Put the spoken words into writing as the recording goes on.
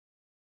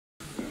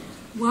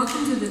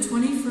Welcome to the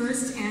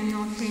 21st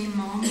Annual K.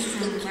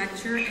 Malmstrom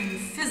Lecture in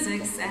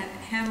Physics at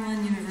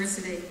Hamline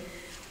University.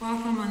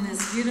 Welcome on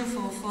this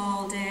beautiful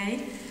fall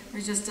day.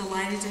 We're just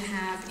delighted to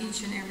have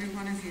each and every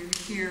one of you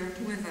here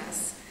with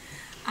us.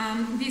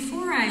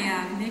 Before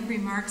I make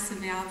remarks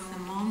about the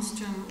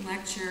Malmstrom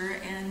Lecture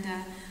and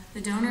the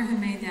donor who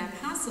made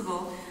that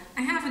possible,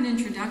 I have an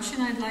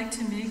introduction I'd like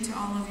to make to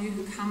all of you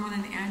who come on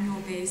an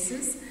annual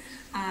basis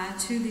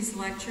to these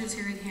lectures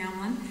here at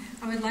Hamline.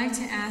 I would like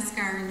to ask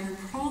our new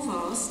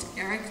provost,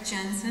 Eric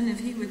Jensen,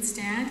 if he would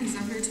stand. He's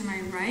up here to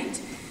my right,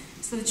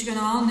 so that you can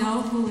all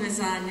know who is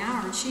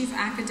now our Chief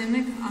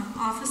Academic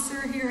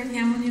Officer here at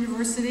Hamline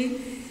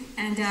University.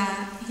 And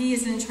he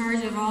is in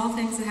charge of all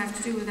things that have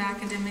to do with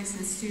academics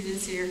and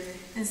students here,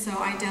 and so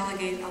I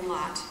delegate a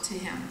lot to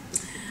him.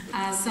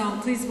 So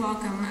please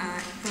welcome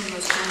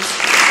Provost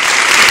Jensen.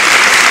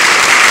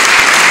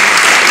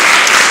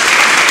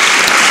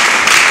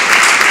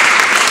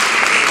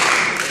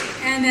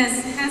 And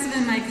as has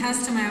been my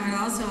custom, I would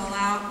also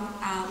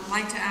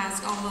like to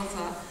ask all of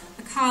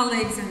the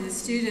colleagues and the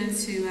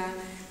students who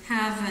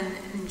have and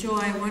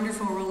enjoy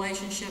wonderful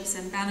relationships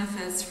and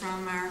benefits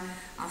from our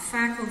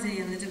faculty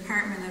in the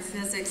Department of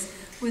Physics.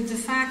 With the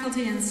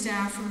faculty and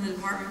staff from the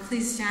department,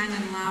 please stand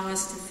and allow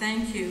us to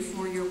thank you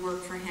for your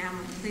work for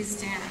Hamline. Please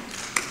stand.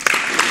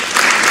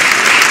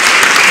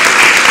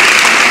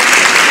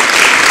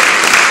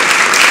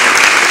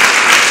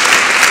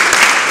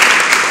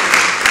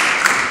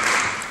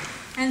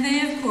 And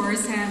they, of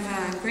course, have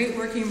great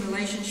working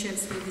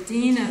relationships with the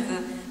Dean of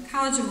the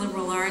College of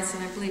Liberal Arts,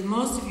 and I believe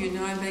most of you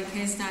know him, but in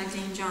case not,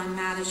 Dean John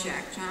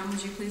Matashek. John,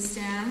 would you please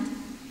stand?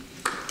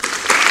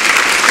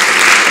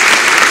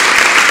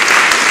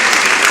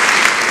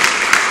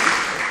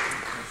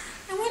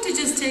 I want to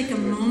just take a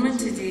moment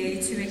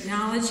today to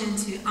acknowledge and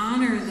to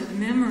honor the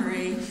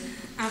memory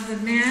of the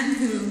man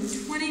who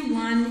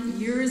 21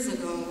 years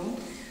ago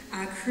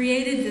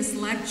created this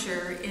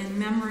lecture in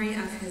memory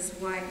of his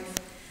wife.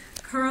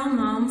 Carl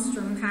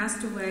Malmstrom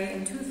passed away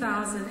in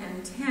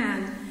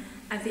 2010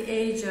 at the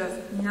age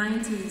of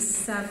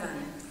 97.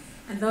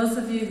 And those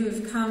of you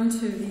who've come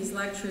to these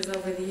lectures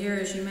over the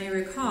years, you may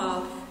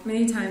recall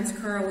many times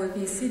Carl would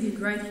be seated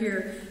right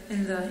here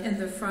in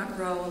the front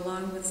row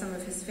along with some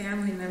of his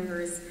family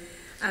members.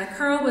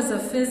 Carl was a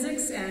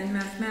physics and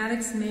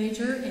mathematics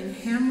major in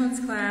Hamline's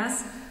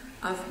class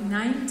of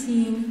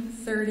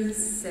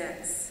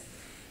 1936.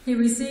 He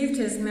received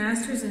his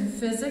master's in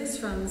physics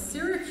from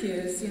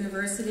Syracuse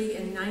University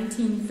in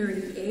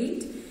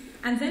 1938,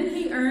 and then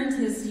he earned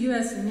his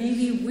U.S.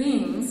 Navy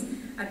wings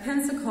at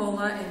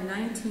Pensacola in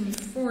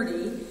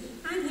 1940,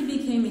 and he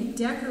became a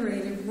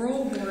decorated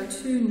World War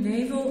II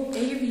naval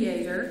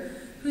aviator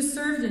who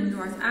served in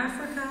North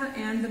Africa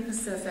and the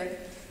Pacific,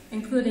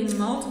 including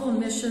multiple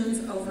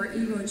missions over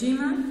Iwo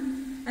Jima.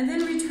 And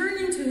then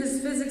returning to his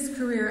physics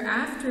career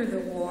after the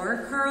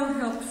war, Carl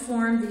helped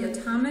form the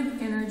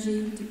Atomic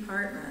Energy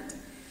Department.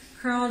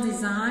 Carl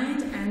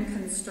designed and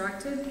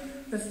constructed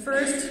the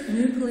first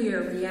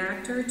nuclear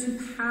reactor to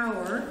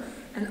power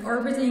an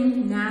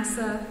orbiting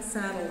NASA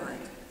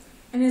satellite.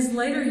 In his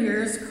later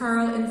years,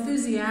 Carl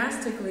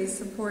enthusiastically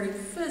supported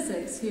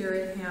physics here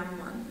at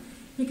Hamline.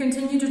 He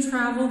continued to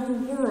travel the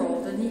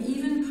world, and he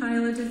even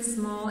piloted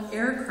small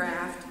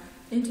aircraft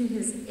into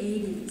his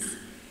 80s.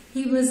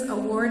 He was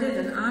awarded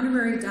an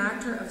honorary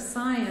Doctor of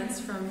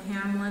Science from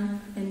Hamline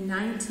in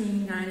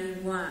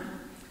 1991.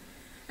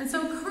 And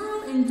so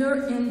Carl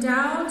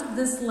endowed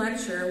this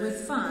lecture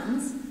with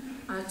funds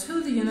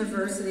to the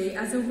university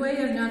as a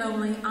way of not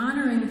only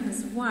honoring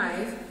his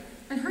wife,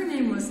 and her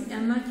name was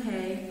Emma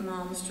K.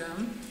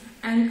 Malmstrom,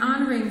 and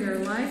honoring their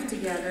life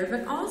together,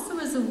 but also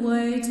as a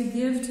way to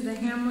give to the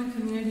Hamline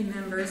community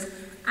members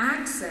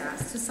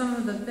access to some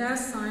of the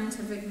best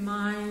scientific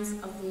minds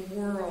of the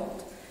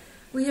world.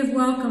 We have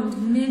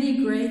welcomed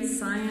many great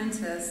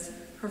scientists,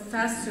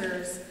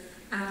 professors,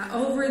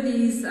 over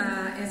these,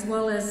 as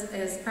well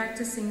as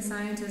practicing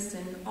scientists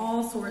in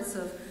all sorts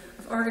of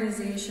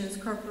organizations,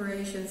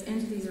 corporations,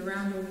 entities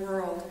around the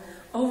world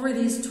over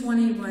these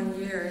 21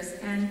 years.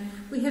 And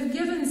we have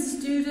given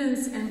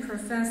students and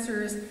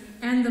professors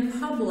and the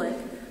public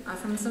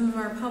from some of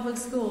our public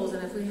schools,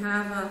 and if we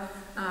have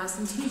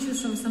some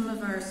teachers from some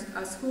of our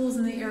schools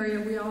in the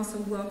area, we also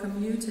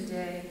welcome you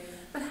today.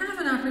 But have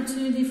an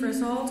opportunity for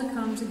us all to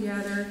come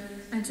together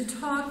and to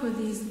talk with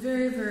these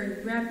very,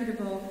 very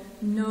reputable,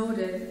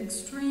 noted,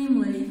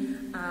 extremely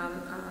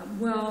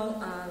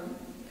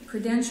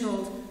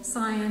well-credentialed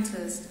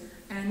scientists,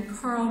 and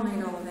Carl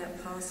made all of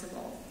that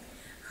possible.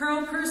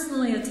 Carl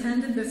personally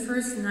attended the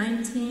first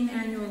 19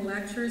 annual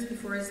lectures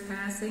before his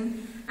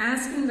passing,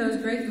 asking those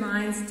great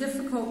minds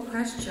difficult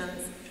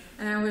questions.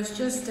 And I was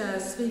just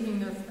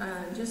speaking of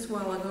just a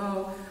while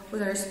ago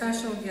with our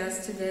special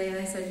guest today, and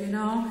I said, you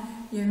know,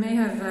 you may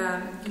have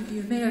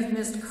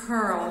missed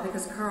Carl,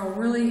 because Carl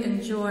really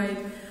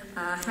enjoyed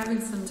having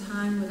some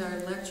time with our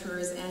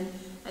lecturers, and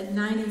at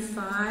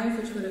 95,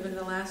 which would have been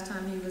the last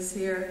time he was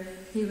here,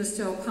 he was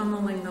still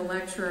pummeling the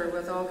lecturer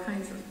with all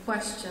kinds of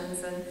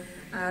questions, and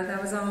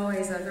that was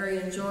always a very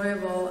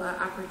enjoyable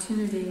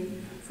opportunity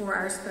for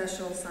our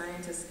special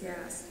scientist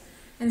guest.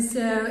 And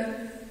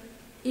so,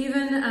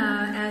 even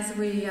as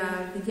we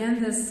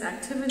begin this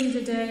activity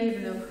today,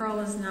 even though Carl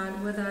is not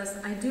with us,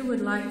 I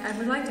would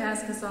like to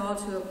ask us all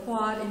to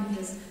applaud in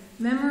his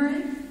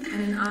memory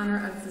and in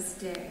honor of this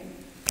day.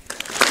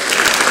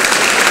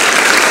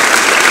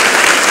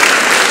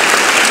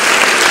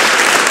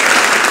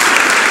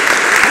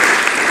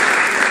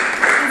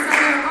 And so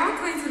there are all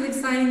kinds of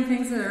exciting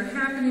things that are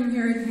happening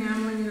here at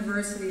Hamline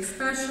University,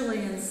 especially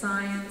in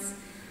science.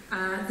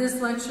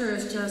 This lecture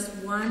is just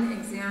one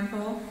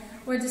example.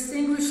 What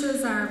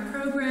distinguishes our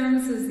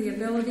programs is the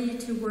ability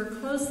to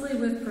work closely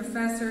with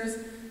professors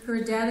who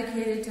are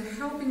dedicated to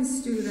helping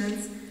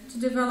students to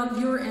develop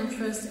your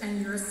interests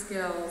and your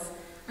skills.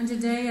 And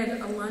today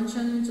at a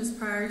luncheon, just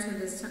prior to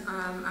this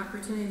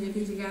opportunity to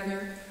be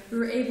together, we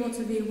were able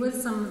to be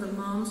with some of the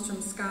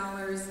Malmstrom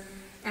scholars,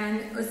 and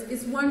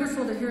it's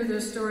wonderful to hear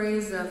their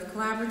stories of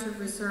collaborative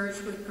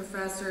research with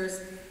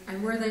professors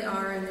and where they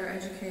are in their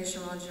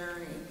educational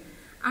journey.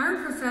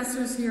 Our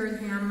professors here at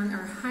Hamline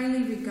are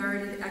highly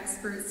regarded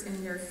experts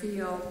in their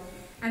field,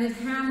 and at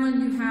Hamline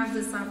you have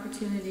this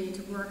opportunity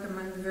to work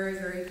among the very,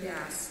 very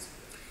best.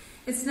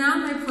 It's now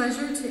my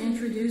pleasure to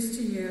introduce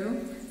to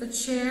you the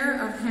chair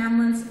of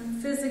Hamline's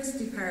Physics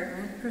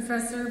Department,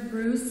 Professor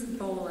Bruce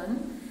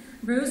Boland.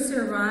 Bruce,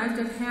 who arrived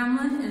at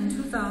Hamline in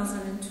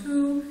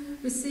 2002,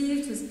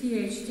 received his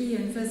PhD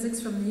in physics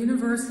from the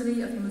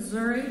University of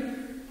Missouri,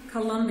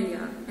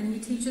 Columbia, and he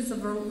teaches a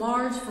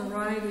large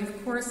variety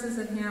of courses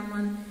at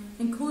Hamline,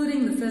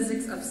 including the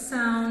physics of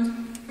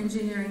sound,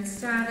 engineering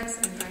statics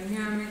and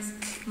dynamics,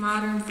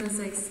 modern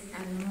physics,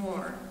 and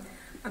more.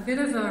 A bit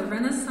of a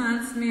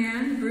Renaissance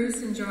man,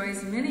 Bruce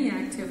enjoys many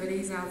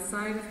activities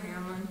outside of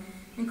Hamline,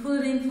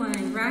 including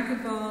playing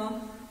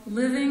racquetball,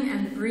 living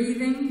and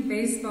breathing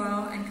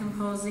baseball, and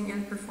composing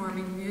and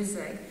performing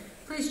music.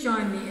 Please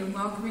join me in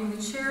welcoming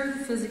the chair of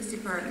the Physics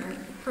Department,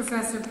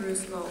 Professor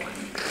Bruce Boland.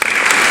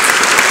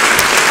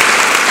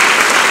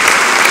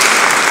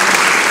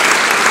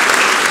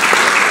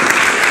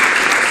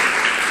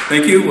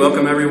 Thank you.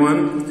 Welcome,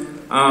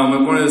 everyone. I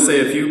wanted to say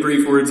a few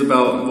brief words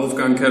about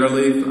Wolfgang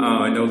Kettele.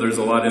 I know there's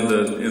a lot in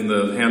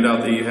the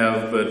handout that you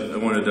have, but I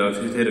wanted to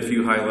hit a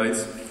few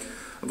highlights.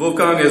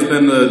 Wolfgang has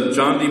been the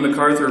John D.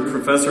 MacArthur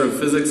Professor of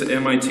Physics at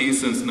MIT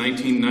since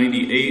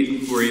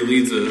 1998, where he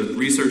leads a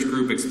research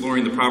group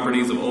exploring the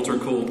properties of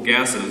ultra-cold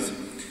gases.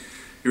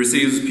 He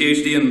received his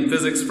PhD in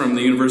physics from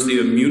the University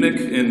of Munich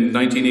in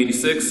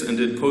 1986 and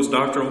did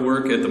postdoctoral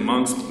work at the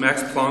Max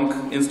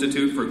Planck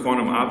Institute for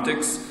Quantum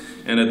Optics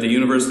and at the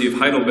University of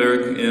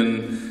Heidelberg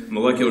in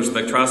molecular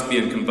spectroscopy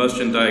and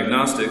combustion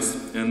diagnostics.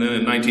 And then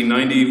in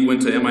 1990,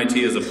 went to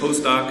MIT as a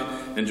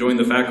postdoc and joined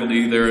the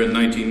faculty there in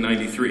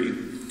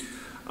 1993.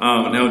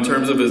 Now, in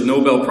terms of his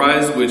Nobel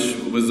Prize, which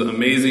was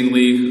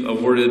amazingly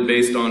awarded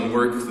based on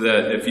work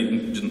that, if you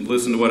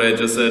listen to what I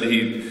just said,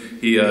 he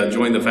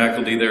joined the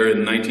faculty there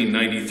in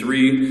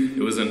 1993.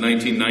 It was in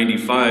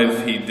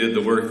 1995 he did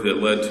the work that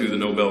led to the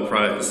Nobel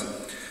Prize.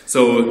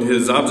 So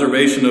his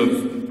observation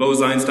of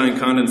Bose-Einstein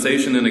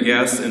condensation in a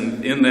gas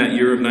in that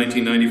year of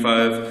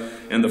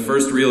 1995 and the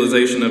first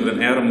realization of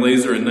an atom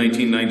laser in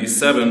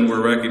 1997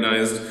 were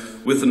recognized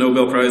with the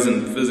Nobel Prize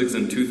in Physics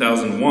in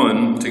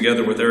 2001,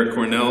 together with Eric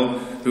Cornell,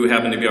 who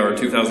happened to be our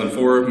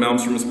 2004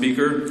 Malmstrom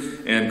speaker,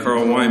 and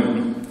Carl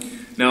Wyman.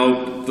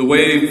 Now, the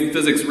way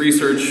physics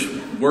research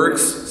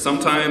works,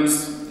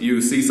 sometimes you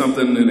see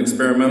something in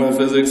experimental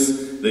physics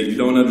that you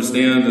don't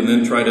understand and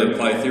then try to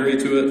apply theory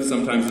to it.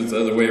 Sometimes it's the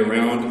other way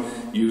around.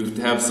 You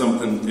have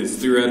something that's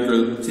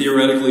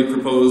theoretically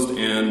proposed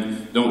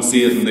and don't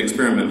see it in the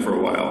experiment for a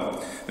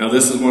while. Now,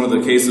 this is one of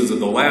the cases of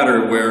the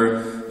latter,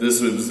 where this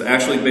was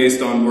actually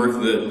based on work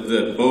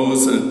that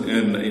Bose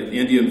and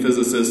Indian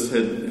physicists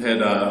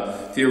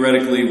had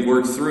theoretically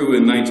worked through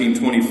in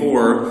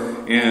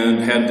 1924 and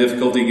had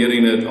difficulty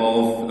getting it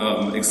all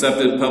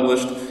accepted,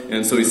 published,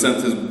 and so he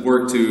sent his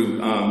work to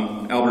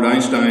Albert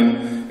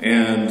Einstein,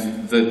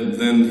 and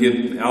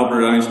then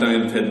Albert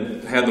Einstein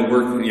had the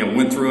work,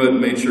 went through it,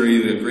 made sure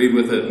he agreed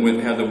with it,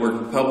 and had the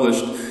work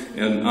published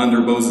and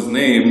under Bose's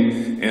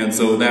name, and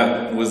so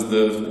that was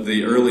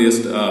the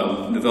earliest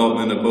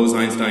development of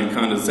Bose-Einstein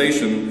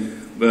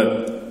condensation,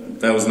 but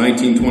that was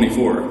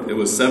 1924. It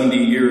was 70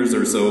 years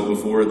or so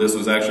before this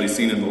was actually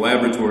seen in the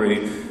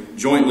laboratory,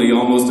 jointly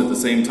almost at the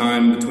same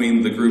time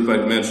between the group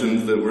I'd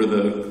mentioned that were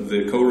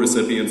the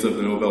co-recipients of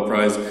the Nobel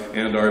Prize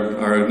and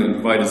our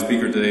invited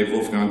speaker today,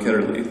 Wolfgang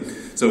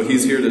Kettele. So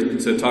he's here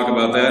to talk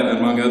about that,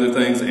 among other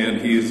things,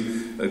 and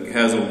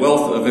has a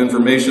wealth of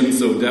information,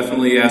 so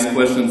definitely ask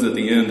questions at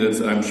the end,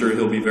 as I'm sure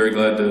he'll be very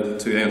glad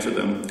to answer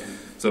them.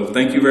 So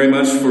thank you very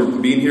much for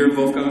being here,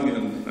 Wolfgang,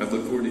 and I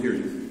look forward to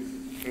hearing you.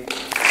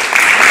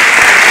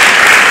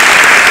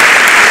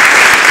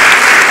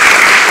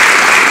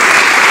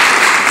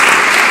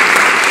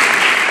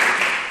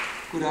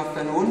 Good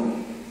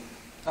afternoon.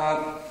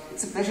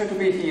 It's a pleasure to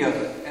be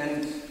here,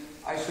 and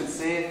I should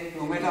say,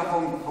 no matter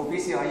how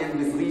busy I am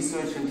with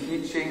research and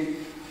teaching,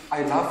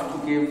 I love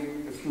to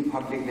give a few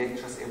public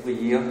lectures every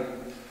year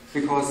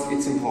because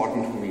it's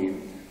important to me.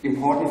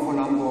 Important for a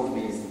number of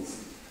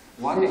reasons.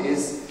 One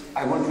is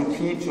I want to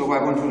teach or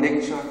I want to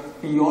lecture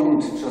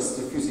beyond just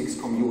the physics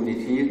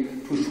community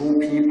to show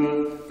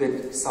people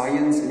that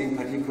science, and in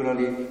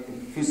particularly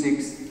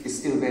physics, is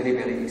still very,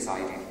 very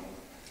exciting.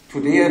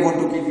 Today I want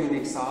to give you an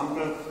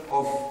example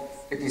of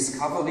a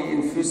discovery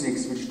in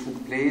physics which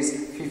took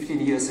place 15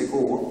 years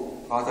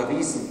ago, rather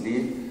recently,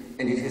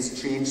 and it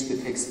has changed the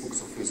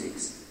textbooks of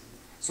physics.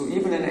 So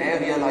even an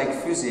area like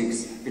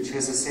physics, which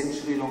has a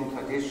century-long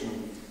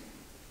tradition,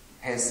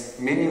 has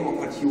many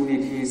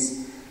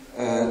opportunities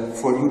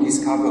for new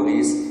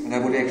discoveries, and I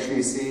would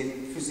actually say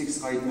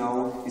physics right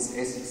now is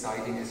as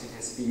exciting as it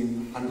has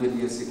been 100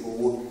 years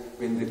ago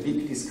when the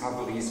big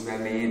discoveries were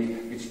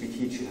made, which we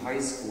teach in high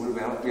school.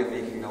 Well, we are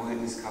making now the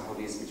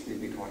discoveries which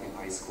will be taught in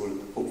high school,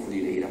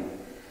 hopefully later.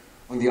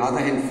 On the other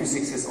hand,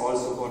 physics has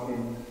also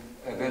gotten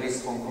very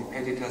strong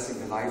competitors in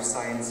the life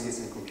sciences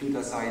and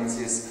computer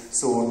sciences.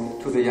 So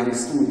to the young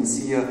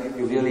students here,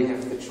 you really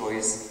have the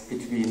choice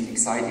between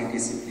exciting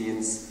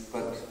disciplines,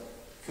 but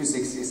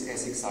physics is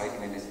as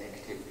exciting and as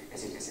active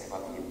as it has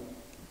ever been.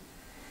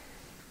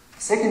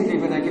 Secondly,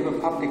 when I give a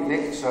public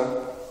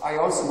lecture, I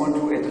also want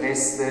to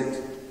address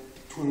that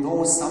to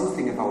know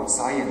something about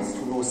science,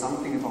 to know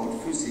something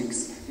about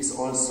physics is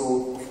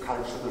also of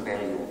cultural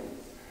value.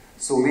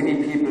 So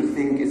many people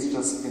think it's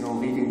just,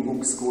 reading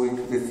books, going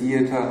to the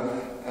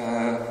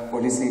theater,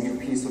 or listening to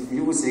a piece of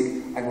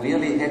music. I'm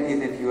really happy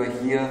that you are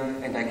here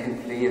and I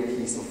can play a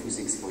piece of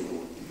physics for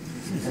you.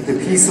 And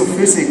the piece of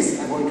physics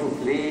I want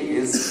to play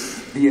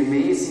is the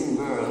amazing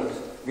world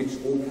which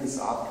opens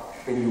up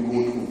when you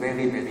go to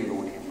very, very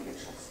low temperatures.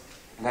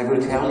 And I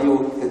will tell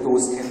you that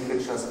those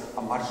temperatures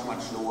are much,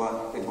 much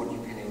lower than what you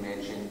can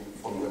imagine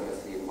from your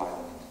earthly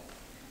environment.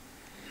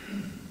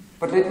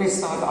 But let me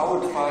start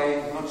out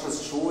by not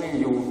just showing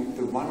you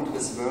the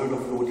wondrous world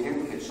of low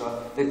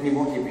temperature, let me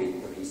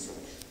motivate the research.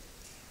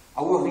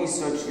 Our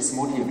research is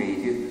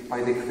motivated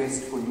by the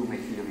quest for new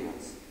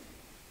materials.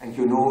 And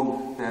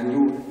there are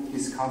new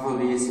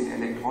discoveries in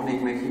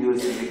electronic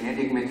materials and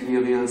magnetic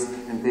materials,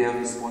 and they are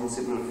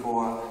responsible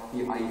for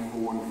the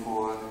iPhone,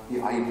 for the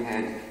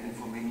iPad, and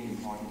for many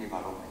important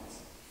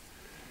developments.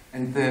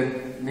 And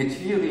the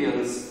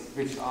materials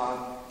which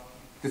are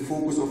the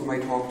focus of my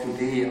talk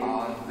today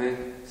are the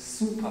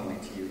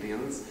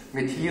supermaterials,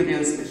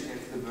 materials which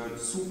have the word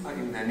super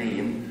in their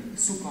name,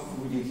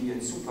 superfluidity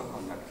and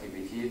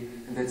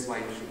superconductivity, and that's why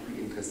you should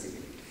be interested in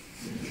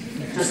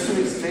it. Just to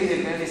explain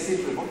it very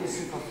simple, what is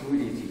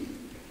superfluidity?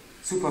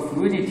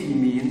 Superfluidity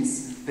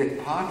means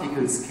that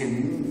particles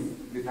can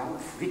move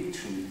without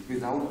friction,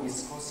 without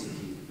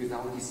viscosity,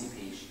 without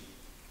dissipation.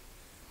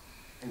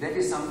 And that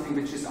is something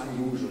which is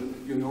unusual.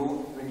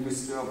 When you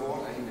stir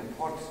water in a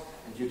pot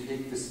and you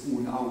take the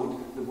spoon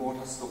out, the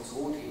water stops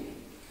rotating.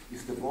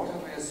 If the water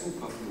were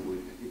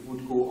superfluid, it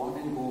would go on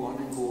and go on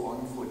and go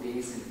on for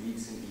days and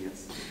weeks and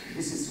years.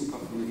 This is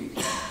superfluidity.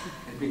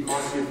 And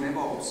because you've never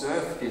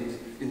observed it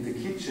in the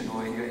kitchen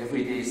or in your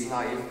everyday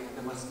life,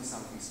 there must be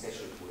something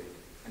special to it.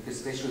 And the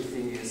special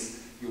thing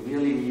is you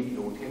really need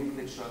low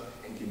temperature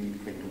and you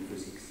need quantum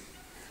physics.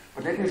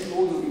 But let me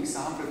show you an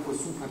example for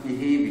super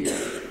behavior.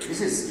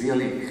 This is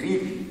really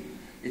creepy.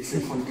 It's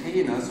a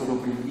container sort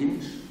of an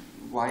inch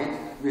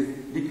wide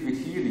with liquid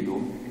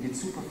helium, and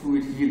it's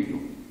superfluid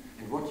helium.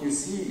 And what you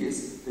see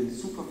is the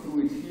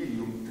superfluid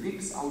helium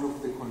drips out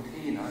of the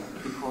container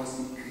because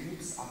it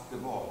creeps up the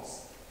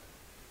walls.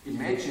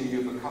 Imagine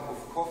you have a cup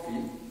of coffee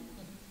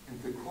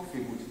and the coffee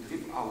would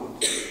drip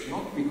out,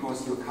 not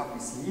because your cup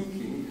is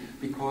leaking,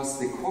 because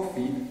the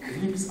coffee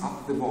creeps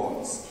up the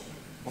walls.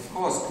 Of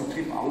course, to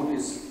drip out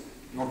is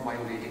not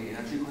violating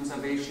energy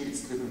conservation,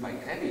 it's driven by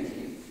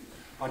gravity,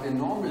 but a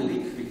normal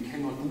liquid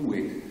cannot do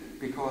it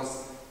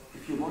because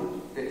if you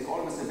want, there is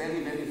always a very,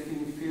 very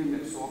thin film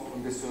absorbed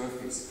on the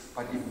surface.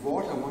 But if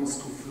water wants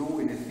to flow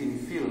in a thin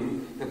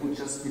film, there would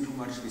just be too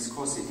much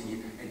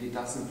viscosity, and it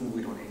doesn't do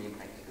it on any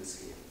practical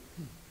scale.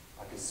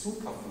 But a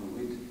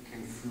superfluid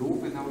can flow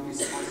without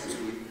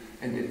viscosity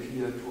and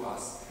appear to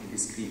us in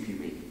this creepy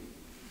way.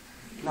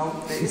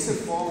 Now, there is a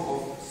form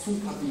of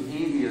super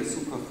behavior,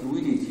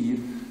 superfluidity,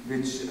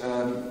 which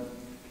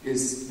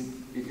is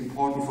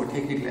important for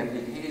technical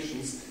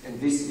applications,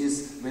 and this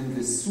is when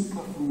the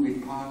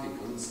superfluid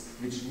particles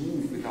which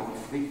move without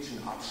friction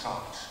are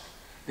charged.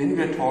 Then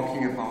we are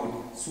talking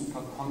about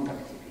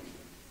superconductivity.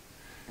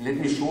 And let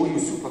me show you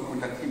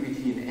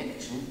superconductivity in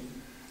action.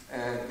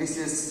 This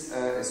is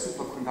a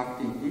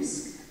superconducting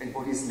disk, and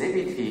what is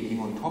levitating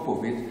on top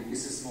of it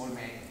is a small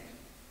magnet.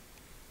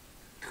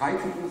 Try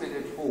to do that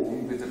at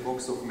home with a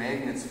box of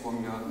magnets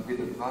from your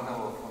little brother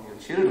or from your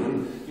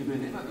children. You will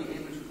never be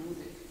able to do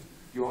that.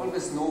 You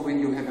always know when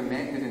you have a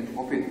magnet and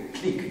drop it,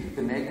 click,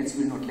 the magnets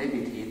will not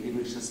levitate, they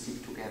will just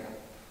stick together.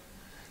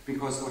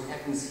 Because what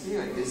happens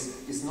here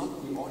is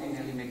not the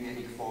ordinary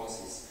magnetic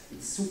forces,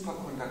 it's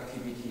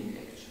superconductivity in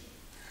action.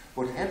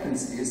 What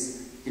happens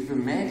is, if a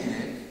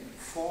magnet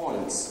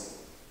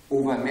falls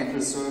over a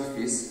metal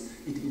surface,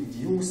 it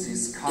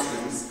induces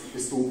currents, the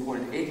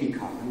so-called eddy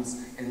currents,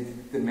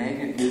 and the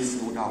magnet will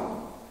slow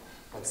down.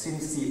 But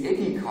since the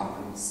eddy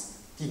currents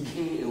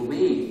decay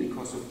away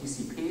because of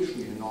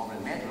dissipation in normal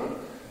metal,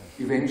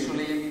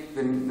 eventually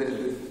the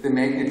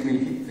magnet will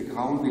hit the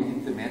ground, will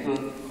hit the metal,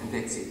 and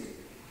that's it.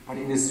 But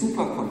in a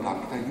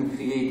superconductor, you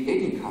create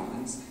eddy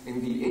currents,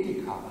 and the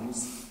eddy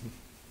currents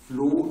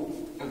flow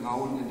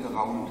around and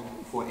around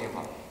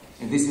forever.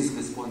 And this is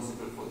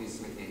responsible for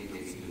this magnetic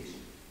levitation.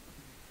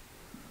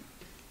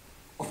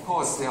 Of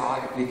course, there are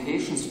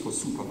applications for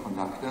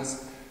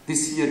superconductors.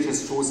 This here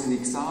just shows an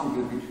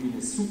example between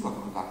a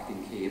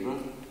superconducting cable,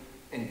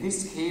 and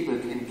this cable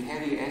can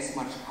carry as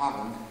much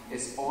current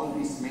as all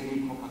these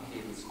many copper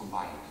cables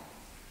combined.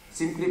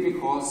 Simply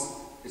because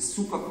a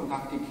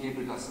superconducting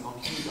cable does not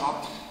heat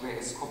up,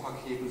 whereas copper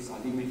cables are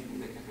limited in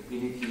their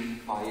capability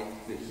by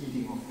the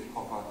heating of the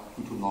copper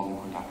due to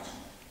normal conduction.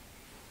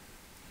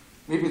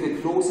 Maybe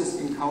the closest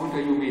encounter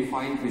you may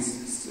find with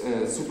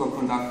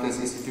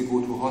superconductors is if you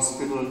go to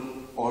hospital.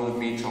 All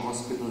major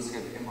hospitals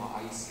have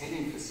MRI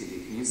scanning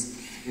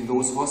facilities. In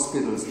those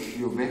hospitals,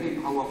 you have very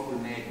powerful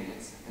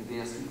magnets, and they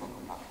are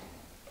superconducting.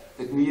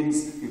 That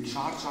means you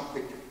charge up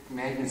the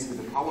magnets with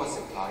a power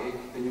supply,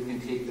 then you can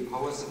take the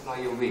power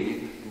supply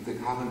away, and the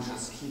current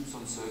just keeps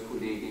on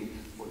circulating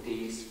for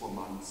days, for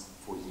months,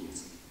 for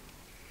years.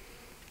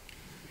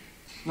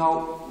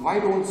 Now, why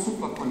don't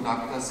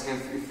superconductors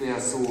have, if they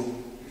have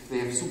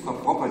super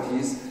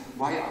properties,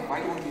 why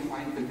don't we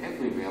find them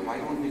everywhere? Why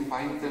don't we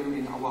find them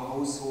in our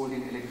household,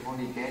 in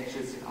electronic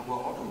gadgets, in our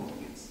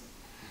automobiles?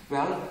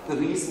 Well, the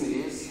reason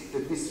is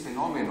that this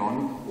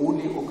phenomenon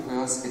only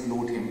occurs at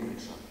low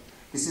temperature.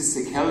 This is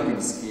the Kelvin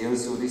scale,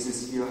 so this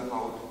is here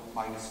about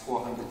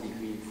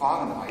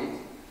 -400°F.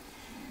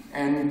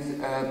 And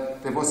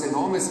there was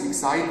enormous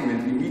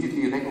excitement,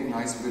 immediately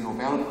recognized with the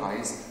Nobel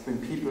Prize, when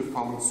people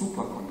found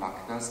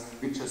superconductors,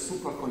 which are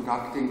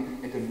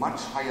superconducting at a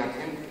much higher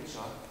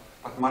temperature,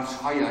 but much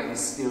higher is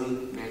still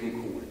very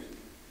cold.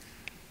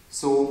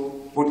 So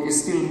what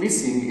is still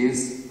missing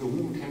is the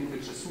room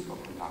temperature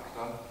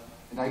superconductor.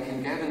 And I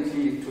can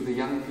guarantee to the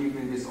young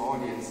people in this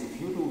audience, if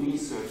you do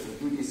research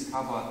and you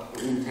discover a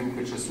room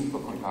temperature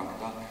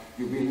superconductor,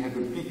 you will have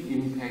a big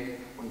impact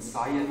on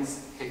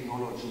science,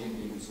 technology, and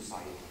even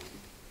society.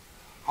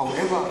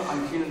 However,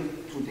 until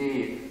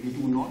today, we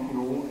do not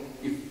know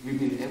if we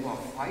will ever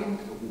find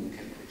a room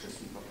temperature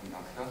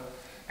superconductor.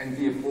 And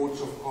the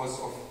approach, of course,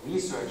 of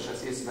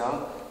researchers is,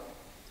 well,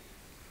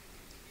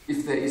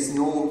 if there is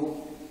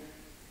no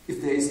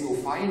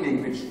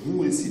finding which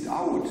rules it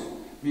out,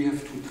 we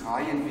have to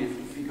try and we have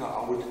to figure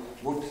out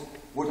what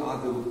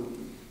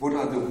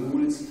are the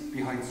rules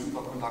behind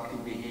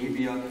superconducting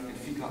behavior and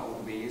figure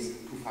out ways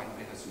to find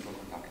better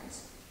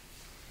superconductors.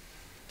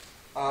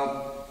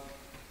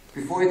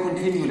 Before I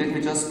continue, let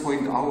me just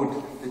point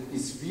out that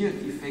this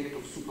weird effect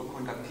of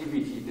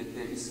superconductivity, that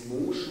there is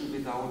motion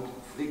without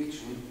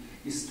friction,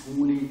 is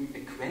truly a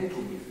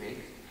quantum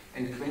effect,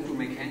 and quantum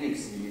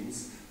mechanics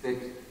means that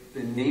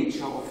the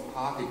nature of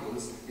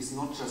particles is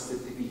not just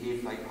that they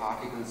behave like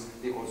particles,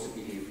 they also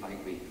behave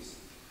like waves.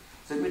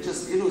 So let me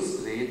just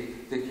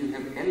illustrate that you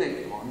have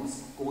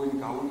electrons going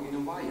down in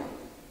a wire.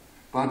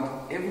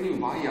 But every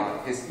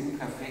wire has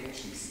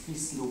imperfections,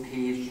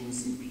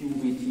 dislocations,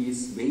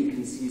 impurities,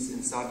 vacancies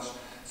and such.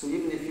 So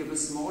even if you have a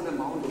small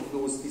amount of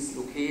those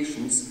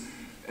dislocations,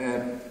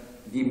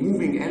 the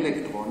moving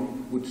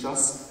electron would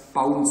just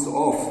bounce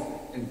off.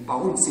 And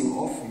bouncing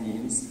off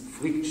means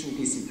friction,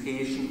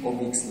 dissipation,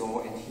 Ohm's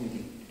law, and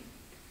heating.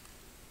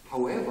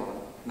 However,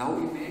 now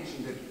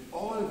imagine that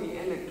all the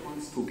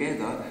electrons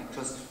together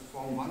just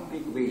form one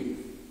big wave.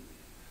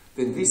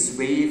 Then this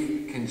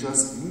wave can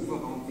just move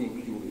around the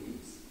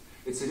impurities.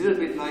 It's a little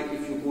bit like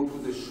if you go to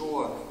the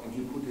shore and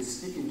you put a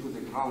stick into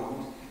the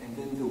ground, and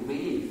then the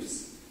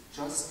waves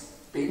just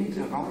bend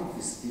around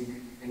the stick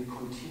and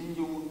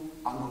continue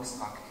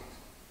unobstructed.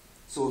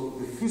 So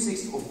the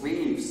physics of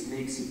waves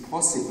makes it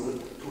possible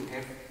to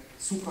have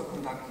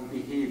superconducting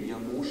behavior,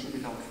 motion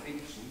without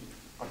friction.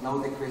 But now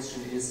the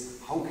question is,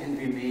 how can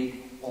we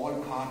make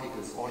all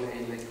particles, all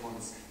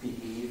electrons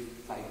behave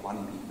like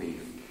one big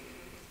wave?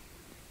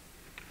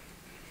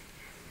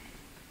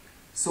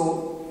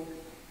 So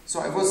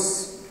I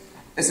was,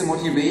 as a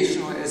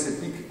motivation or as a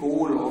big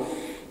goal of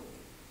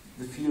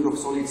the field of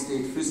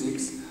solid-state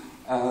physics,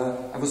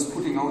 I was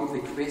putting out the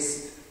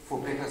quest for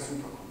better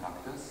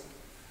superconductors.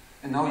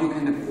 And now you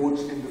can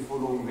approach them the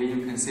following way.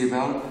 You can say,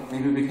 well,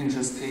 maybe we can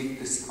just take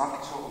the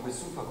structure of a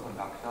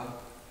superconductor,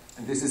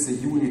 and this is a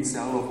unit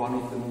cell of one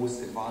of the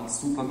most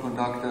advanced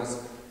superconductors.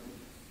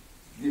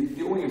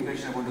 The only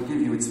impression I want to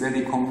give you, it's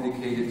very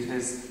complicated. It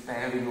has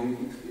barium,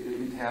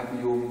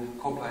 ytterbium,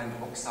 copper and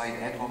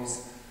oxide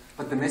atoms.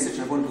 But the message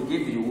I want to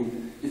give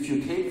you, if you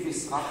take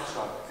this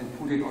structure and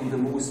put it on the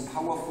most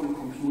powerful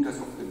computers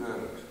of the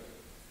world,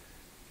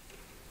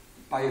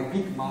 by a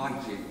big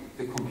margin,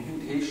 the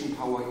computation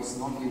power is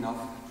not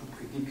enough to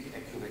predict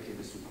accurately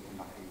the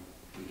superconducting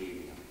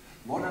behavior.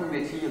 Modern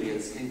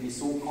materials can be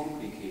so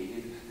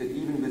complicated that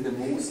even with the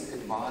most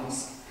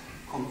advanced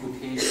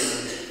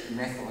computational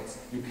methods,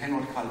 you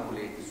cannot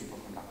calculate the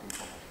superconducting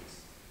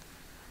properties.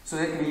 So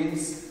that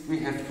means we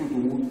have to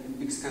do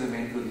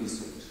experimental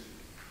research.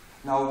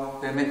 Now,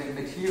 the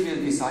material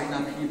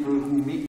designer people who